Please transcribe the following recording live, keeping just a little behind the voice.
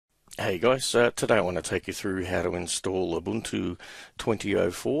Hey guys, today I want to take you through how to install Ubuntu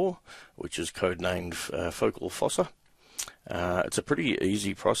 20.04, which is codenamed Focal Fossa. It's a pretty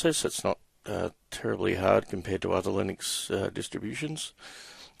easy process. It's not terribly hard compared to other Linux distributions.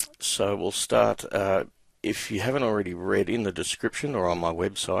 So we'll start. If you haven't already read in the description or on my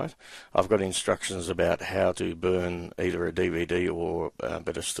website, I've got instructions about how to burn either a DVD or,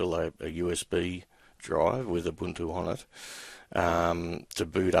 better still, a USB drive with Ubuntu on it. To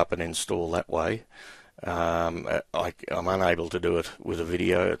boot up and install that way. I'm unable to do it with a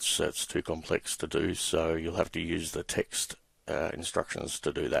video. It's too complex to do, so you'll have to use the text instructions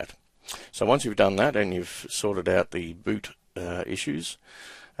to do that. So once you've done that and you've sorted out the boot issues,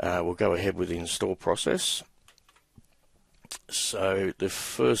 we'll go ahead with the install process. So the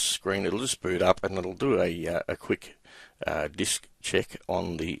first screen, it'll just boot up and it'll do a quick disk check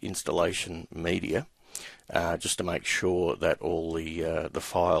on the installation media. Just to make sure that all the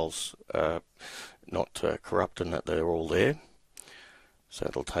files are not corrupt and that they're all there. So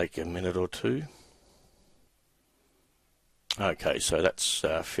it'll take a minute or two. Okay, so that's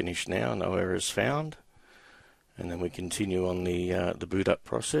finished now, no errors found. And then we continue on the boot up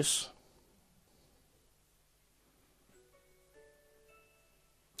process.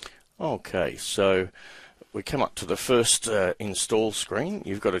 Okay, so we come up to the first install screen.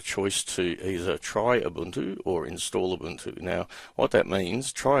 You've got a choice to either try Ubuntu or install Ubuntu. Now, what that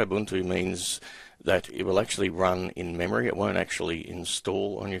means, try Ubuntu means that it will actually run in memory. It won't actually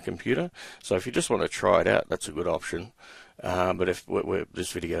install on your computer. So if you just want to try it out, that's a good option. But if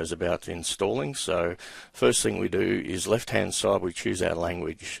this video is about installing, so first thing we do is left-hand side, we choose our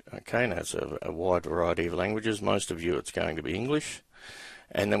language. Okay, now it's a wide variety of languages. Most of you, it's going to be English.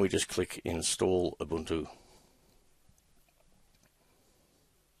 And then we just click Install Ubuntu.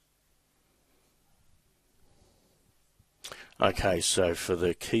 Okay, so for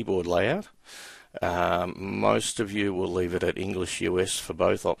the keyboard layout, most of you will leave it at English US for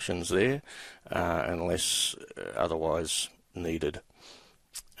both options there, unless otherwise needed.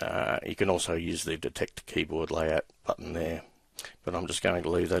 You can also use the Detect Keyboard Layout button there, but I'm just going to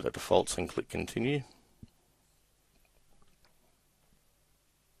leave that at defaults and click Continue.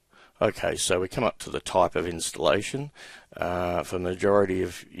 Okay, so we come up to the type of installation. For the majority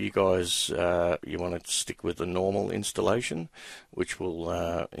of you guys, you want to stick with the normal installation, which will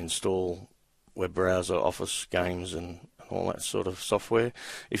install web browser, Office, games, and all that sort of software.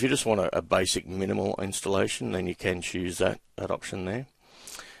 If you just want a basic minimal installation, then you can choose that option there.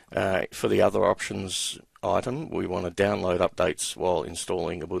 For the other options item, we want to download updates while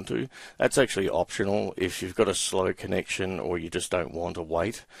installing Ubuntu. That's actually optional. If you've got a slow connection or you just don't want to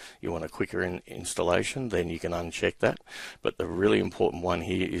wait, you want a quicker installation, then you can uncheck that. But the really important one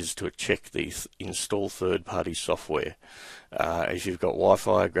here is to check the install third-party software. If you've got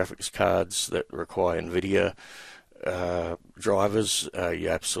Wi-Fi, graphics cards that require NVIDIA drivers, you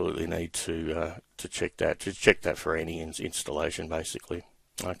absolutely need to check that. To check that for any installation, basically.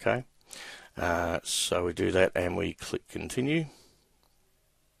 Okay. So we do that and we click Continue.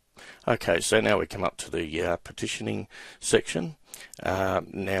 Okay, so now we come up to the petitioning section.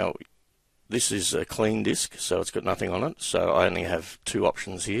 Now this is a clean disk, so it's got nothing on it, so I only have two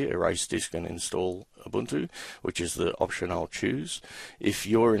options here: erase disk and install Ubuntu, which is the option I'll choose. If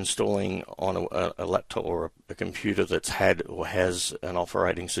you're installing on a laptop or a computer that's had or has an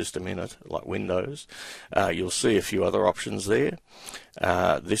operating system in it, like Windows, you'll see a few other options there.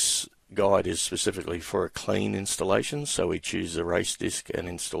 This guide is specifically for a clean installation, so we choose erase disk and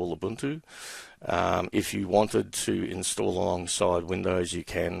install Ubuntu. If you wanted to install alongside Windows, you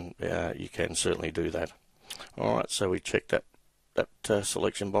can certainly do that. Alright, so we check that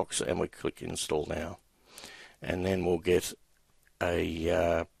selection box and we click Install Now, and then we'll get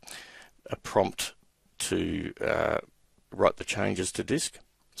a prompt to write the changes to disk,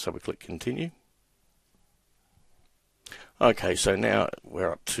 so we click Continue. Okay, so now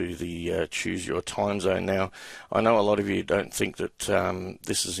we're up to the choose your time zone. Now, I know a lot of you don't think that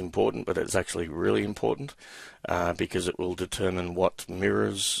this is important, but it's actually really important because it will determine what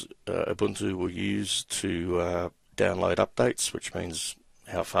mirrors Ubuntu will use to download updates, which means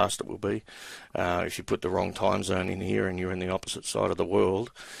how fast it will be. If you put the wrong time zone in here and you're in the opposite side of the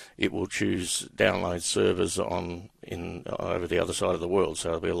world, it will choose download servers over the other side of the world, so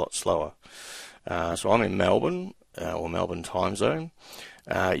it'll be a lot slower. So I'm in Melbourne, or Melbourne time zone.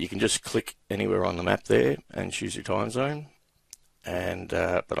 You can just click anywhere on the map there and choose your time zone, and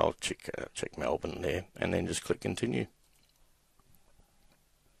but I'll check Melbourne there and then just click Continue.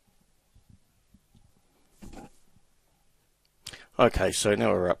 Okay, so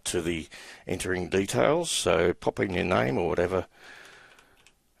now we're up to the entering details, so pop in your name or whatever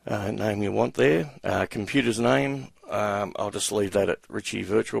name you want there. Computer's name, I'll just leave that at Richie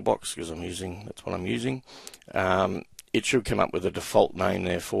VirtualBox because that's what I'm using. It should come up with a default name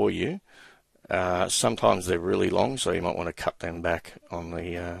there for you. Sometimes they're really long, so you might want to cut them back on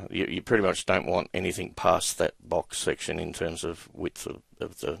the, you pretty much don't want anything past that box section in terms of width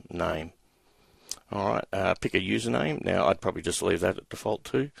of the name. Alright, pick a username. Now I'd probably just leave that at default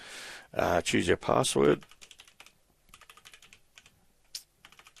too. Choose your password.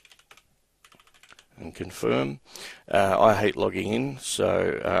 And confirm. I hate logging in,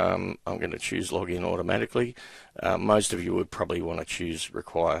 so I'm going to choose login automatically. Most of you would probably want to choose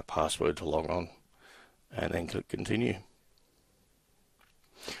require password to log on, and then click continue.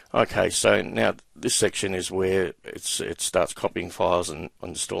 Okay, so now this section is where it starts copying files and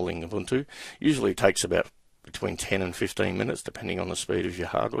installing Ubuntu. Usually takes about between 10 and 15 minutes depending on the speed of your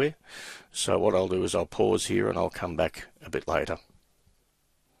hardware. So what I'll do is I'll pause here and I'll come back a bit later.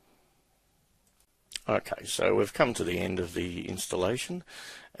 Okay, so we've come to the end of the installation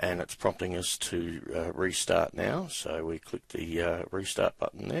and it's prompting us to restart now. So we click the restart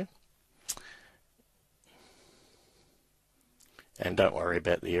button there. And don't worry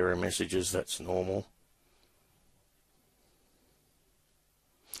about the error messages, that's normal.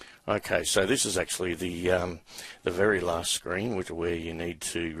 Okay, so this is actually the very last screen, where you need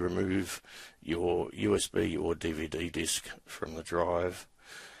to remove your USB or DVD disk from the drive.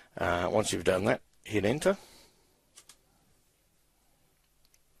 Once you've done that, hit enter.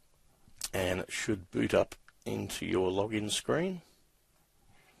 And it should boot up into your login screen.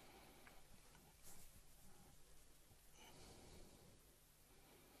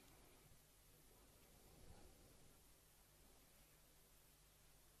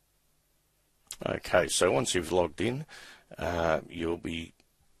 Okay, so once you've logged in, you'll be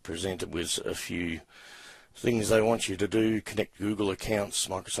presented with a few things they want you to do: connect Google accounts,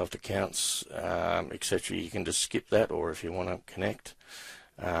 Microsoft accounts, etc. You can just skip that, or if you want to connect,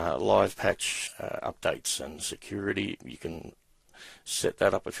 live patch updates and security, you can set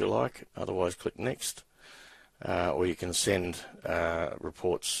that up if you like. Otherwise, click next, or you can send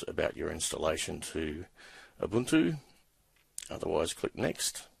reports about your installation to Ubuntu. Otherwise, click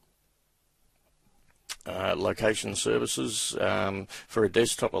next. Location services, for a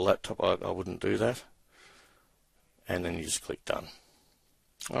desktop or laptop, I wouldn't do that. And then you just click done.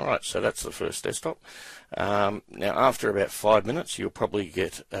 Alright, so that's the first desktop. Now after about 5 minutes you'll probably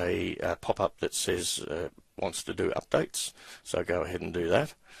get a pop-up that says wants to do updates, so go ahead and do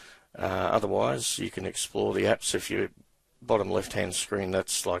that. Otherwise you can explore the apps. If you bottom left hand screen,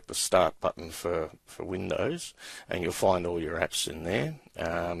 that's like the start button for Windows, and you'll find all your apps in there.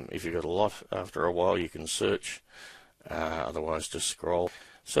 If you've got a lot, after a while you can search, otherwise just scroll.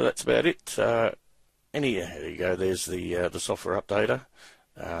 So that's about it. There you go, there's the software updater,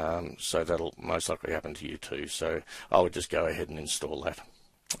 so that'll most likely happen to you too, so I would just go ahead and install that.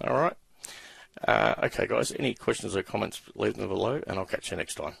 Alright, okay guys, any questions or comments, leave them below and I'll catch you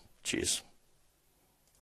next time. Cheers.